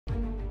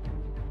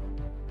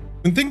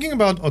When thinking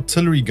about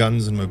artillery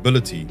guns and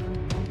mobility,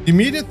 the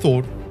immediate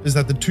thought is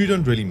that the two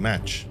don't really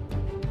match.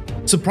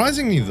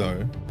 Surprisingly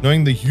though,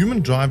 knowing the human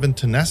drive and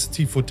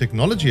tenacity for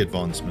technology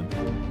advancement,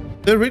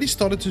 they already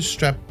started to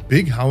strap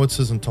big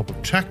howitzers on top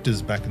of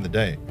tractors back in the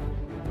day.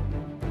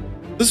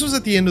 This was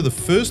at the end of the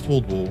First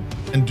World War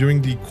and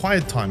during the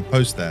quiet time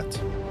post that.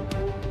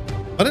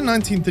 But in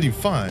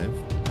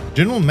 1935,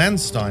 General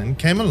Manstein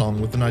came along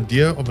with an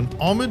idea of an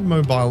armored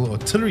mobile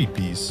artillery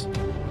piece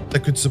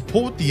that could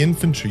support the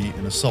infantry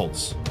in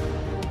assaults.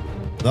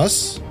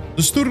 Thus,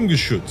 the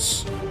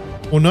Sturmgeschütz,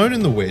 or known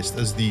in the West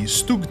as the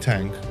STUG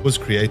tank, was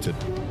created.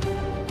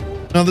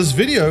 Now this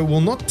video will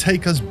not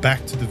take us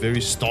back to the very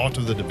start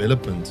of the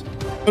development,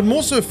 but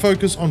more so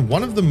focus on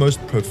one of the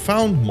most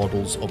profound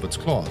models of its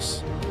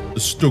class, the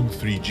STUG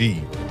III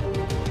G.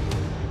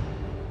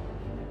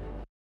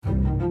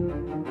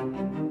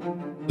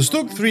 The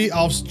STUG III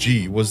Alfs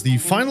G was the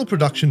final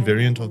production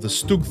variant of the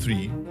STUG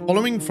III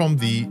following from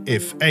the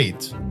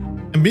F8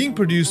 and being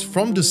produced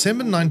from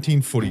December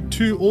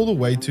 1942 all the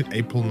way to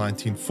April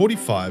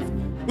 1945,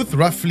 with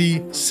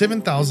roughly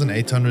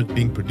 7,800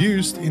 being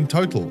produced in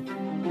total.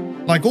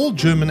 Like all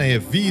German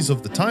AFVs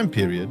of the time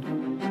period,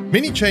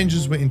 many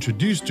changes were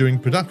introduced during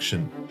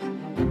production.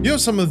 Here are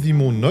some of the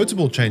more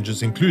notable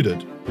changes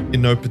included,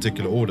 in no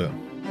particular order.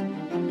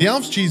 The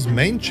Alfs G's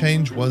main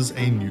change was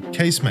a new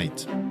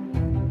casemate.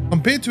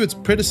 Compared to its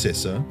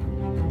predecessor,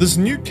 this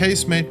new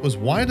casemate was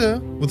wider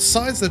with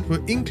sides that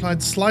were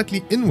inclined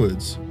slightly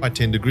inwards by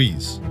 10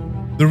 degrees.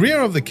 The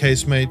rear of the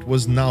casemate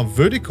was now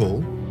vertical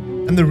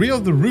and the rear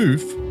of the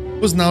roof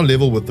was now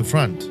level with the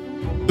front.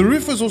 The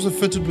roof was also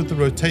fitted with the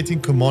rotating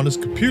commander's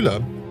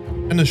cupola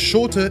and a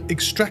shorter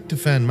extractor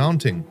fan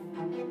mounting.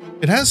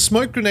 It has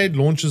smoke grenade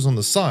launchers on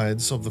the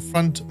sides of the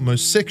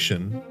frontmost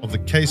section of the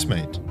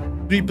casemate,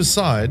 3 per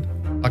side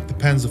like the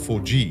Panzer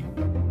IV G.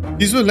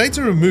 These were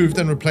later removed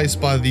and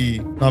replaced by the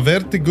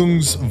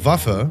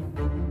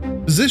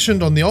Nahverteidigungswaffe,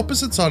 positioned on the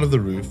opposite side of the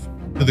roof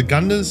to the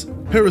gunner's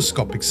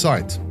periscopic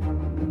sight.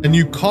 A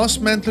new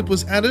cast mantlet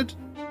was added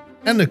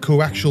and a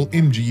coaxial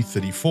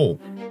MG34.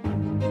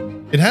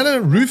 It had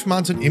a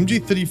roof-mounted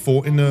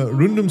MG34 in a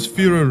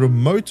Rundumsführer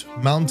remote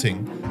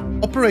mounting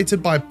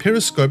operated by a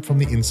periscope from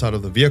the inside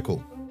of the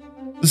vehicle.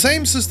 The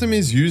same system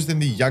is used in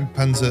the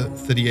Jagdpanzer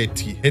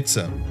 38T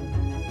Hetzer.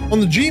 On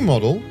the G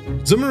model,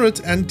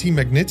 Zimmerit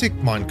anti-magnetic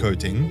mine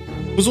coating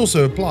was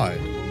also applied.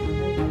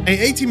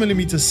 A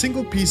 80mm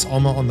single-piece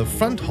armor on the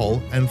front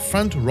hull and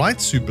front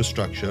right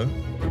superstructure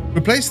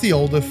replaced the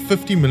older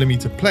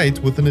 50mm plate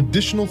with an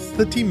additional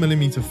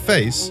 30mm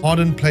face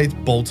hardened plate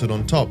bolted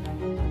on top.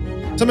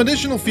 Some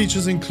additional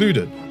features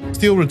included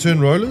steel return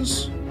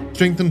rollers,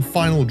 strengthened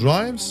final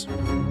drives,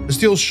 a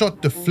steel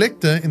shot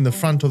deflector in the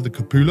front of the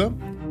cupola,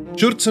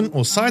 Schürzen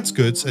or side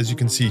skirts as you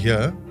can see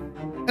here,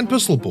 and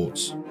pistol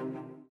ports.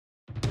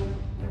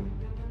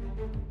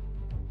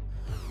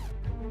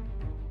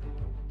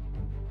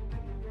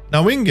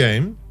 Now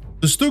in-game,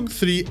 the STUG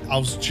III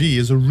Alfs G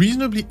is a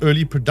reasonably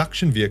early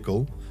production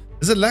vehicle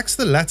as it lacks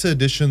the latter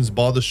additions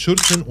bar the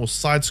Schürzen or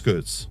side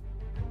skirts.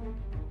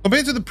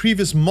 Compared to the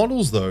previous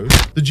models though,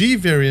 the G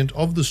variant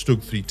of the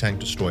STUG III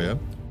tank destroyer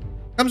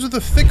comes with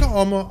a thicker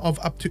armor of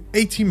up to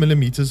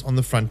 80mm on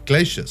the front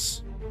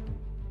glacis,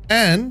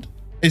 and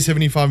a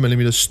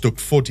 75mm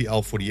STUG 40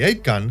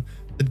 L48 gun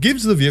that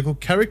gives the vehicle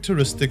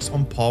characteristics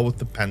on par with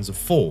the Panzer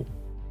IV.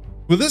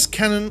 With this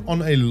cannon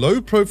on a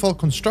low-profile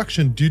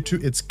construction due to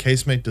its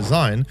casemate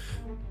design,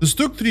 the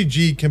STUG III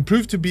G can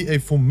prove to be a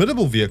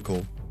formidable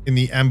vehicle in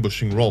the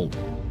ambushing role.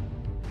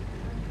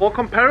 While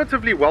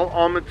comparatively well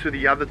armored to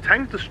the other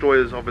tank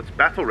destroyers of its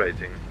battle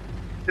rating,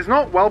 is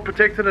not well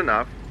protected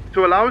enough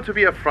to allow it to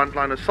be a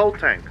frontline assault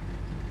tank.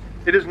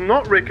 It is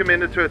not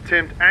recommended to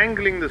attempt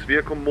angling this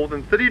vehicle more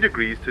than 30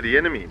 degrees to the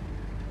enemy,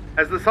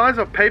 as the sides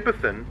are paper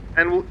thin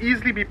and will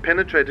easily be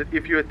penetrated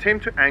if you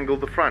attempt to angle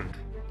the front.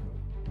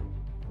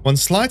 One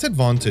slight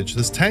advantage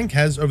this tank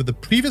has over the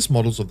previous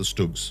models of the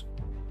STUGs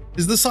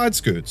is the side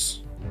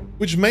skirts,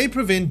 which may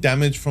prevent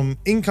damage from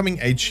incoming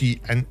HE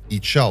and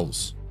EAT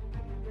shells.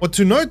 What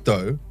to note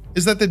though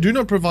is that they do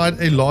not provide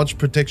a large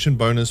protection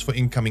bonus for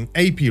incoming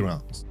AP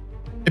rounds.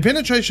 A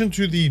penetration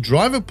to the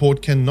driver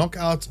port can knock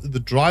out the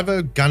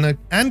driver, gunner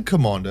and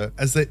commander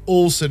as they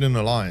all sit in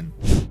a line.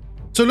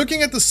 So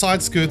looking at the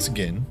side skirts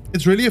again,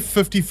 it's really a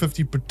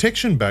 50-50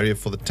 protection barrier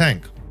for the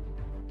tank.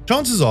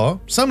 Chances are,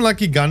 some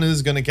lucky gunner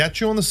is going to catch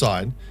you on the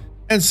side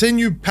and send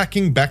you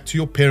packing back to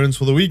your parents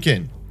for the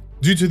weekend,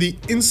 due to the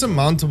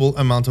insurmountable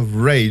amount of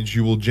rage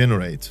you will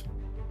generate.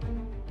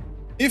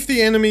 If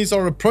the enemies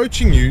are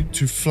approaching you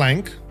to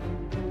flank,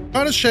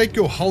 try to shake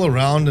your hull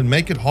around and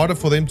make it harder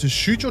for them to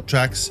shoot your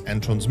tracks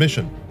and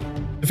transmission.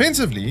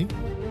 Defensively,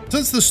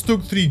 since the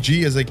STUG III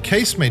G is a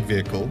casemate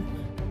vehicle,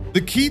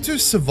 the key to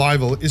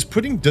survival is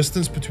putting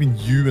distance between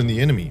you and the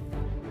enemy.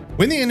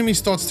 When the enemy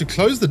starts to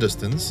close the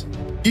distance,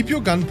 keep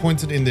your gun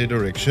pointed in their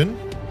direction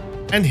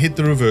and hit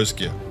the reverse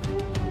gear.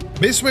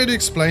 Best way to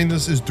explain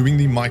this is doing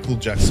the Michael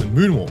Jackson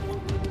moonwalk.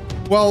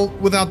 Well,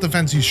 without the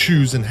fancy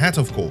shoes and hat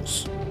of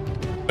course.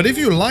 But if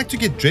you like to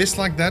get dressed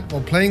like that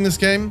while playing this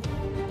game,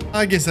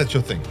 I guess that's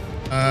your thing.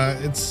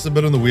 It's a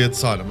bit on the weird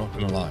side, I'm not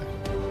gonna lie.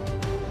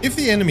 If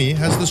the enemy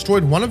has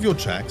destroyed one of your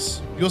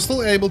tracks, you're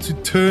still able to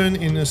turn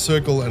in a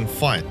circle and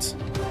fight.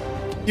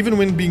 Even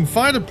when being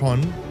fired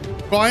upon,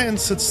 try and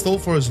sit still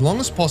for as long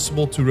as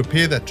possible to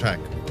repair that track,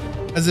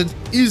 as it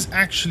is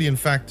actually in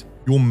fact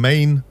your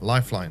main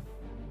lifeline.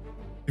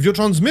 If your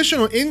transmission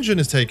or engine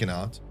is taken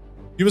out,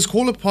 you must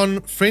call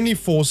upon friendly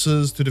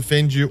forces to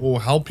defend you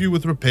or help you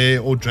with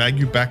repair or drag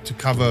you back to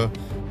cover.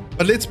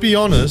 But let's be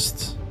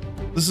honest,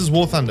 this is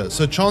Warthunder,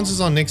 so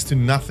chances are next to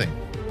nothing.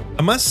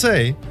 I must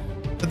say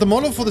that the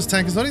model for this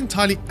tank is not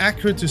entirely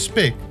accurate to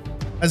spec,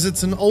 as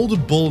it's an older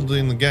build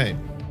in the game.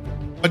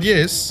 But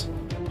yes,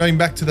 going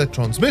back to that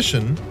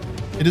transmission,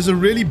 it is a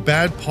really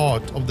bad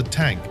part of the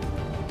tank.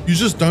 You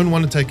just don't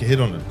want to take a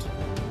hit on it.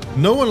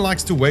 No one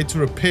likes to wait to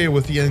repair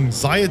with the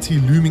anxiety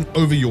looming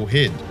over your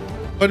head.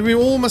 But we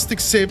all must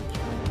accept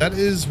that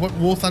is what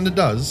Warthunder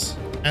does,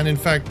 and in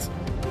fact,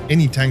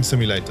 any tank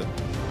simulator.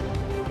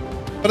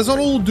 But it's not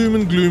all doom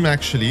and gloom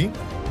actually.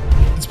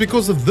 It's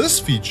because of this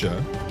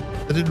feature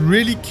that it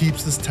really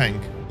keeps this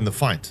tank in the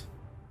fight.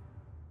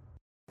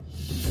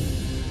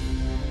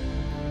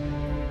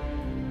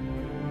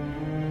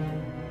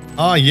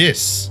 Ah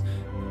yes,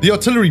 the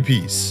artillery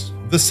piece,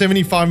 the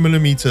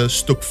 75mm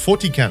STUG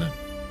 40 cannon.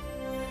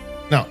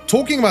 Now,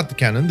 talking about the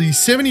cannon, the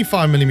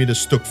 75mm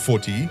STUG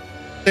 40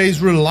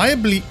 stays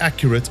reliably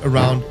accurate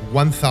around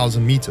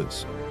 1000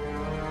 meters.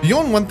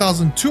 Beyond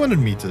 1200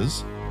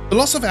 meters, the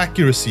loss of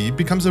accuracy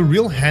becomes a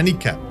real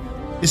handicap,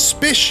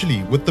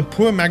 especially with the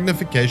poor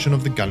magnification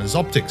of the gunner's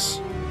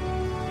optics.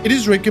 It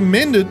is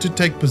recommended to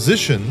take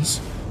positions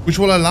which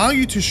will allow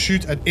you to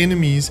shoot at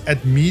enemies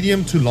at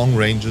medium to long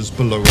ranges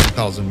below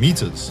 1000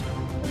 meters.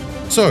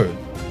 So,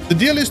 the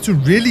deal is to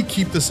really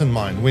keep this in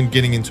mind when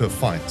getting into a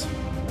fight.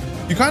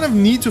 You kind of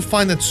need to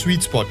find that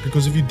sweet spot,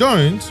 because if you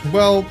don't,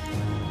 well,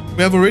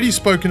 we have already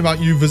spoken about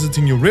you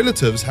visiting your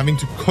relatives having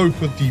to cope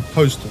with the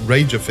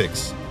post-rage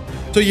effects.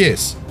 So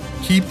yes,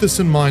 keep this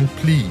in mind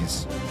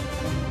please.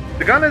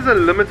 The gun has a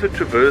limited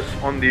traverse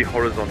on the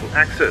horizontal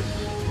axis.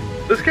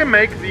 This can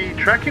make the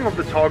tracking of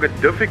the target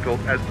difficult,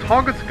 as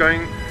targets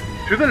going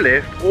to the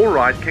left or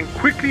right can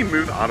quickly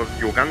move out of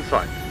your gun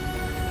sight.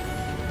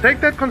 Take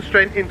that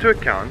constraint into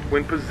account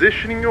when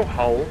positioning your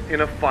hull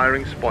in a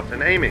firing spot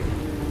and aiming.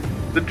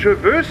 The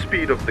traverse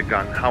speed of the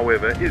gun,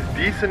 however, is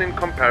decent in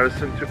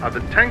comparison to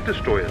other tank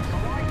destroyers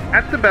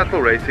at the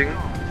battle rating,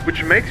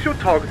 which makes your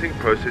targeting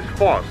process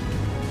fast,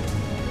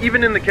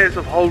 even in the case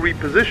of hull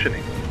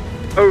repositioning.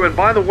 Oh, and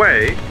by the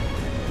way,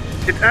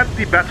 it's at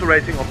the battle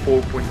rating of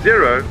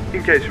 4.0,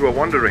 in case you are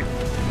wondering.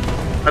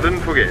 I didn't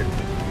forget.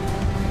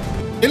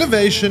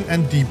 Elevation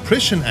and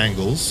depression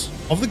angles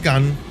of the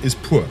gun is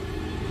poor,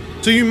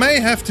 so you may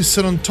have to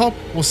sit on top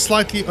or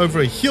slightly over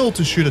a hill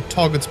to shoot at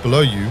targets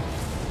below you,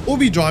 or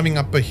be driving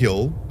up a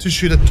hill to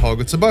shoot at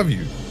targets above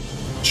you.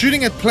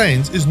 Shooting at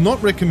planes is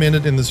not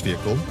recommended in this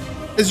vehicle,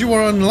 as you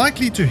are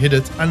unlikely to hit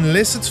it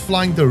unless it's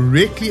flying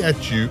directly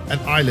at you at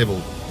eye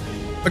level.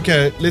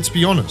 Okay, let's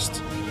be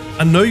honest.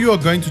 I know you are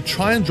going to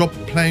try and drop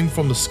a plane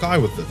from the sky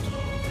with it.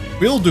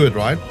 We'll do it,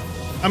 right?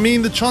 I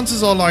mean, the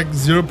chances are like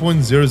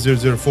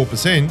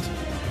 0.0004%,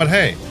 but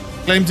hey,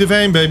 claim to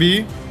fame,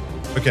 baby.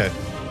 Okay,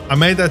 I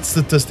made that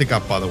statistic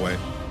up, by the way.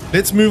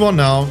 Let's move on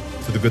now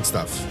to the good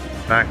stuff.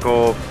 Back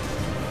off.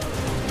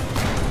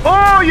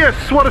 Oh yes,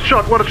 what a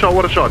shot, what a shot,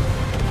 what a shot.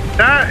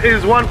 That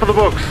is one for the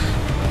books.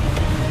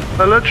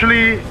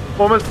 Literally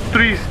almost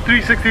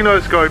 360 no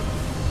scope.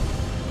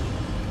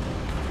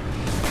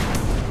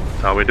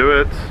 That's how we do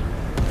it.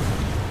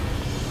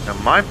 I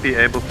might be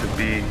able to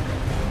be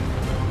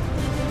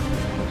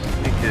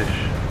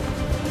sneakish.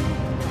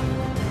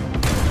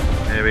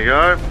 There we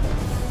go.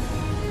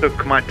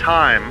 Took my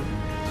time,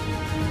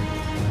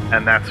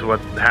 and that's what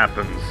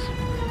happens.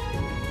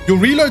 Your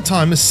reload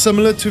time is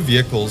similar to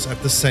vehicles at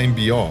the same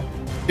BR,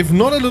 if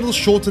not a little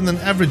shorter than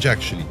average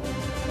actually.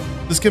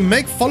 This can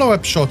make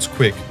follow-up shots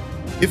quick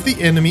if the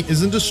enemy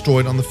isn't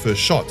destroyed on the first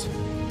shot.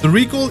 The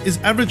recoil is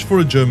average for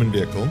a German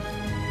vehicle,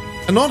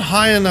 and not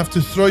high enough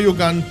to throw your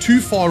gun too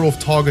far off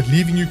target,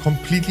 leaving you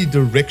completely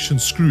direction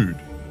screwed.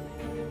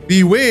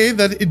 Beware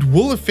that it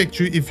will affect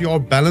you if you are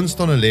balanced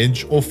on a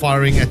ledge or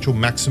firing at your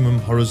maximum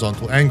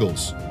horizontal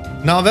angles.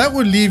 Now that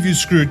would leave you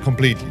screwed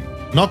completely,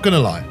 not gonna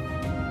lie.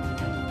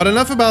 But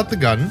enough about the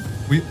gun.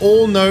 We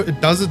all know it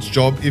does its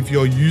job if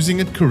you're using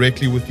it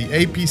correctly with the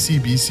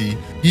APC-BC,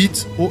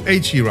 heat or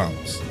HE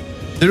rounds.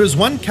 There is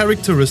one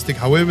characteristic,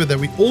 however, that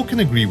we all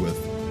can agree with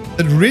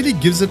that really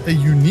gives it a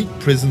unique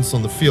presence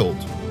on the field.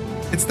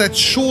 It's that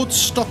short,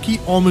 stocky,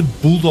 armored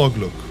bulldog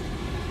look.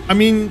 I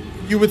mean,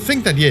 you would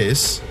think that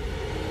yes,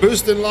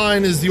 first in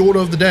line is the order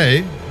of the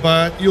day,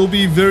 but you'll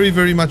be very,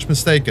 very much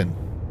mistaken.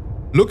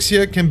 Looks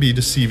here can be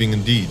deceiving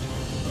indeed.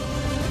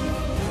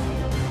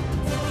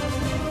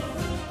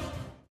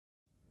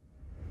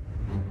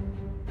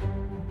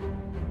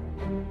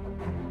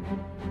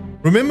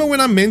 Remember when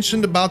I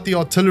mentioned about the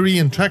artillery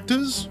and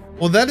tractors?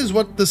 Well, that is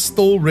what this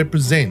still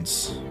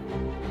represents.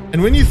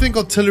 And when you think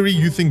artillery,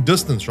 you think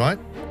distance, right?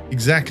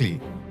 Exactly.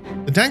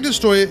 The The tank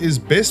destroyer is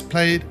best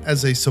played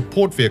as a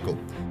support vehicle.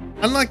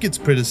 Unlike its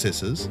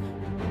predecessors,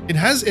 it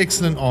has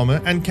excellent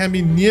armor and can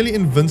be nearly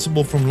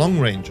invincible from long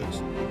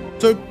ranges,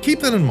 so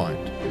keep that in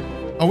mind.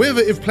 However,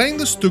 if playing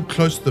the STUG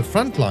close to the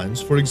front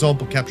lines, for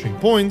example capturing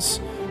points,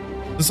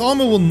 this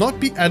armor will not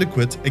be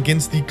adequate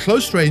against the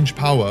close range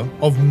power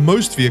of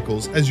most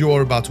vehicles, as you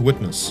are about to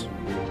witness.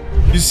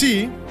 You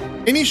see,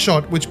 any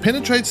shot which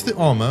penetrates the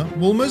armor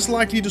will most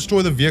likely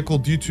destroy the vehicle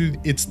due to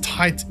its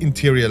tight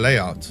interior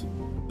layout.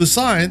 The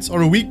sides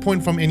are a weak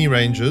point from any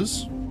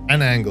ranges,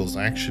 and angles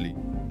actually,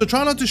 so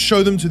try not to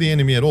show them to the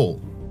enemy at all.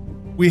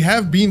 We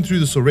have been through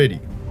this already.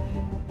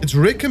 It's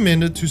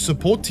recommended to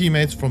support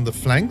teammates from the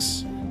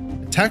flanks,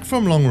 attack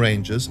from long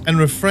ranges, and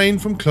refrain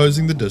from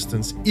closing the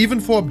distance even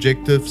for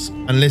objectives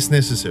unless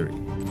necessary.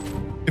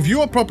 If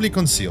you are properly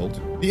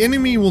concealed, the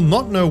enemy will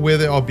not know where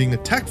they are being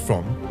attacked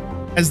from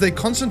as they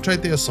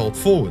concentrate their assault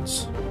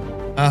forwards.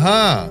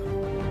 Aha!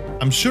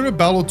 I'm sure a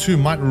bell or two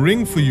might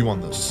ring for you on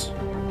this.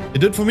 It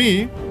did for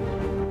me,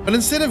 but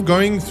instead of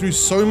going through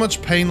so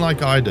much pain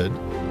like I did,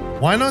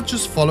 why not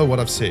just follow what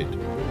I've said?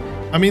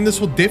 I mean,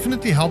 this will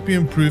definitely help you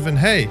improve, and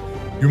hey,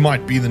 you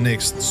might be the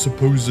next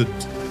supposed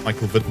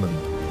Michael Wittmann.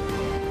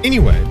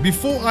 Anyway,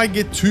 before I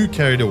get too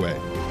carried away,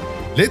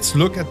 let's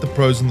look at the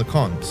pros and the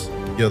cons.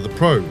 Here are the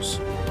pros.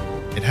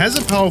 It has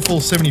a powerful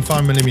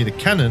 75mm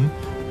cannon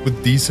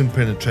with decent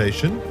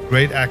penetration,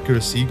 great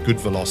accuracy, good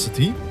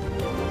velocity,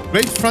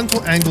 great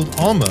frontal angled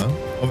armor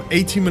of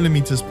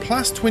 80mm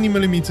plus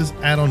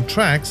 20mm add-on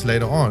tracks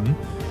later on,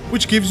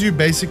 which gives you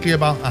basically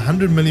about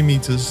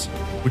 100mm,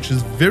 which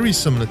is very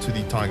similar to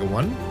the Tiger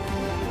 1.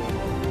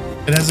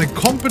 It has a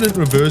competent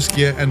reverse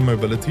gear and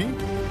mobility.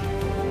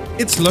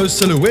 Its low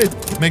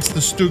silhouette makes the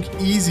STUG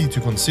easy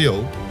to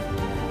conceal.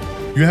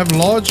 You have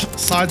large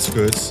side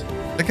skirts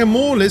that can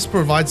more or less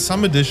provide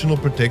some additional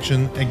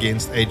protection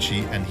against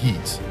HE and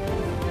heat.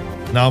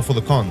 Now for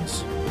the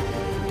cons.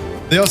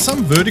 There are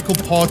some vertical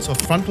parts of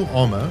frontal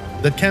armor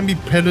that can be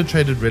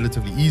penetrated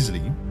relatively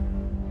easily.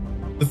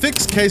 The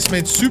fixed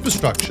casemate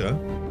superstructure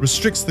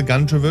restricts the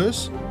gun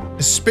traverse,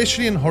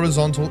 especially in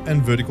horizontal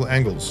and vertical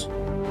angles.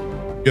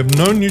 You have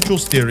no neutral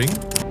steering,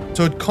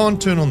 so it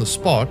can't turn on the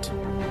spot.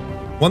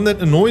 One that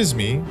annoys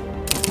me,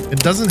 it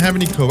doesn't have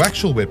any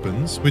coaxial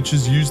weapons, which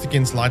is used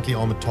against lightly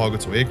armored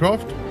targets or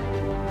aircraft.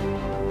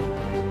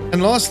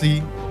 And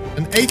lastly,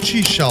 an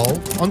HE shell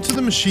onto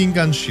the machine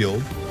gun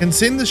shield can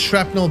send the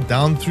shrapnel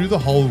down through the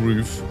whole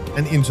roof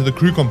and into the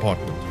crew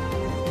compartment.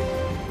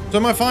 So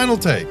my final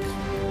take.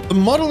 The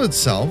model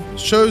itself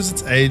shows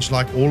its age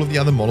like all of the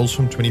other models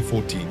from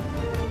 2014.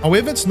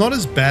 However, it's not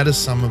as bad as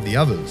some of the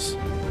others.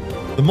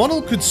 The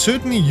model could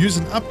certainly use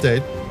an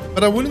update,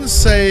 but I wouldn't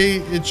say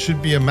it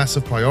should be a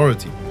massive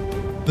priority.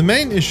 The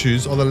main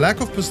issues are the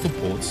lack of pistol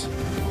ports,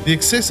 the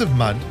excessive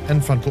mud,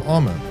 and frontal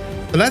armor.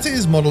 The latter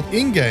is modeled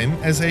in-game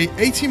as a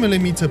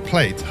 80mm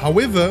plate,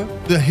 however,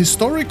 the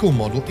historical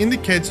model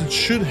indicates it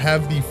should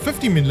have the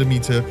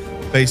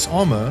 50mm base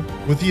armor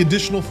with the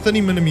additional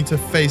 30mm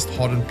faced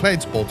hardened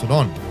plates bolted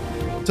on.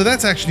 So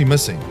that's actually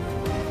missing.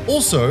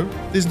 Also,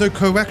 there's no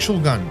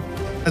coaxial gun,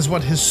 as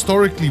what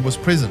historically was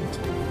present.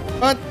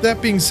 But that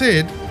being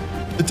said,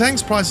 the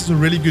tank's price is a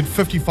really good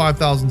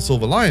 55,000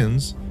 Silver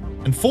Lions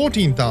and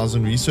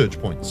 14,000 research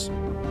points.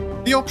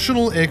 The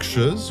optional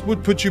extras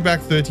would put you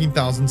back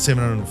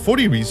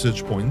 13,740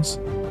 research points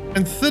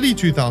and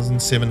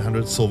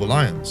 32,700 Silver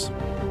Lions.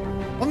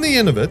 On the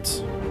end of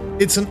it,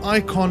 it's an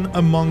icon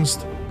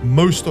amongst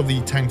most of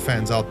the tank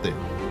fans out there.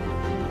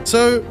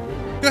 So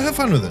go have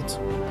fun with it.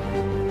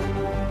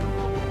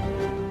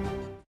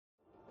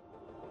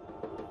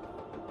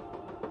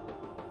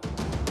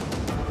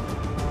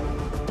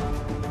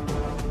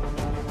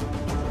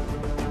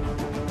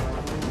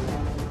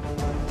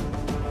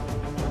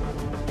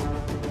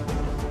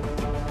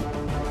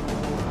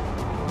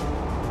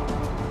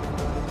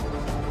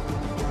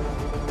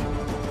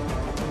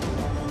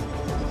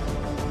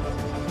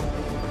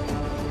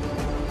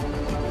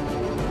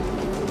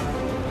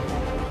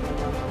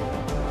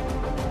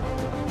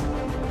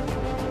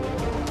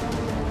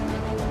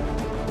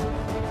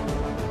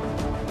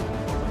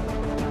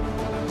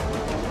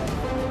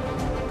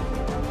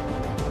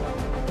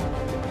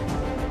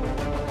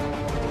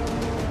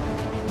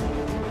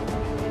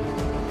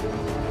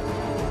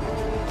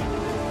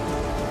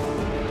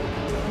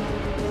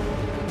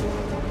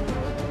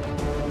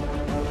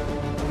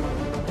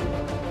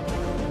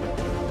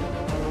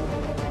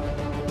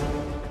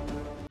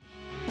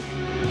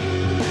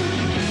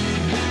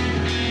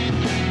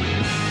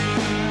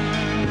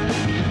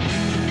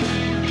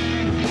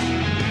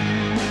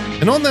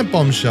 And on that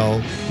bombshell,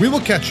 we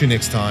will catch you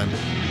next time.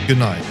 Good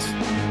night.